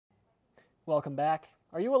Welcome back.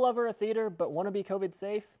 Are you a lover of theater but want to be COVID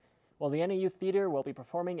safe? Well, the NAU Theatre will be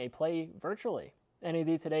performing a play virtually.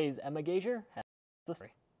 NAU Today's Emma Gager has the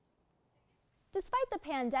story. Despite the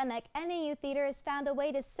pandemic, NAU Theatre has found a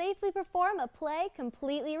way to safely perform a play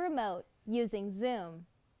completely remote, using Zoom.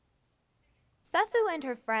 Fefu and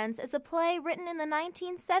Her Friends is a play written in the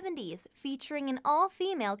 1970s featuring an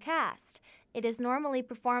all-female cast. It is normally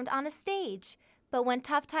performed on a stage, but when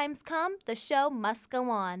tough times come, the show must go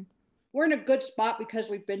on. We're in a good spot because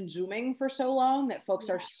we've been Zooming for so long that folks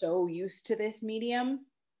are so used to this medium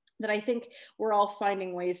that I think we're all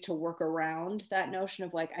finding ways to work around that notion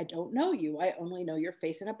of like, I don't know you, I only know your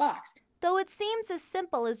face in a box. Though it seems as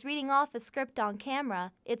simple as reading off a script on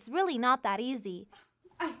camera, it's really not that easy.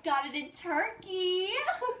 I got it in Turkey.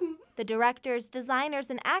 The directors, designers,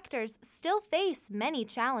 and actors still face many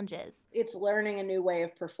challenges. It's learning a new way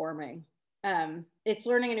of performing. It's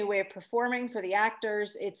learning a new way of performing for the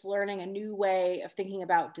actors. It's learning a new way of thinking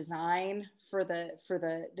about design for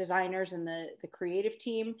the designers and the creative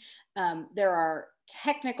team. There are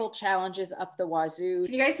technical challenges up the wazoo.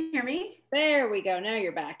 Can you guys hear me? There we go. Now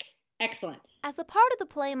you're back. Excellent. As a part of the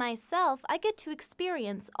play myself, I get to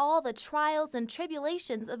experience all the trials and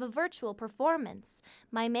tribulations of a virtual performance.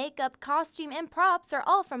 My makeup, costume, and props are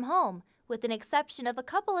all from home, with an exception of a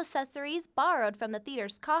couple accessories borrowed from the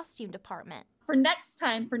theater's costume department. For next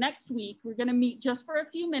week, we're gonna meet just for a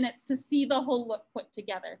few minutes to see the whole look put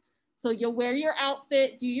together. So you'll wear your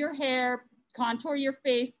outfit, do your hair, contour your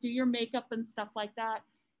face, do your makeup and stuff like that,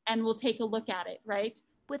 and we'll take a look at it, right?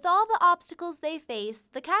 With all the obstacles they face,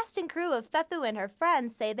 the cast and crew of Fefu and Her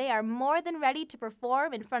Friends say they are more than ready to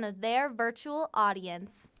perform in front of their virtual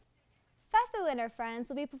audience. Fefu and Her Friends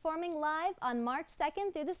will be performing live on March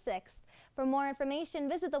 2nd through the 6th. For more information,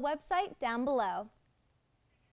 visit the website down below.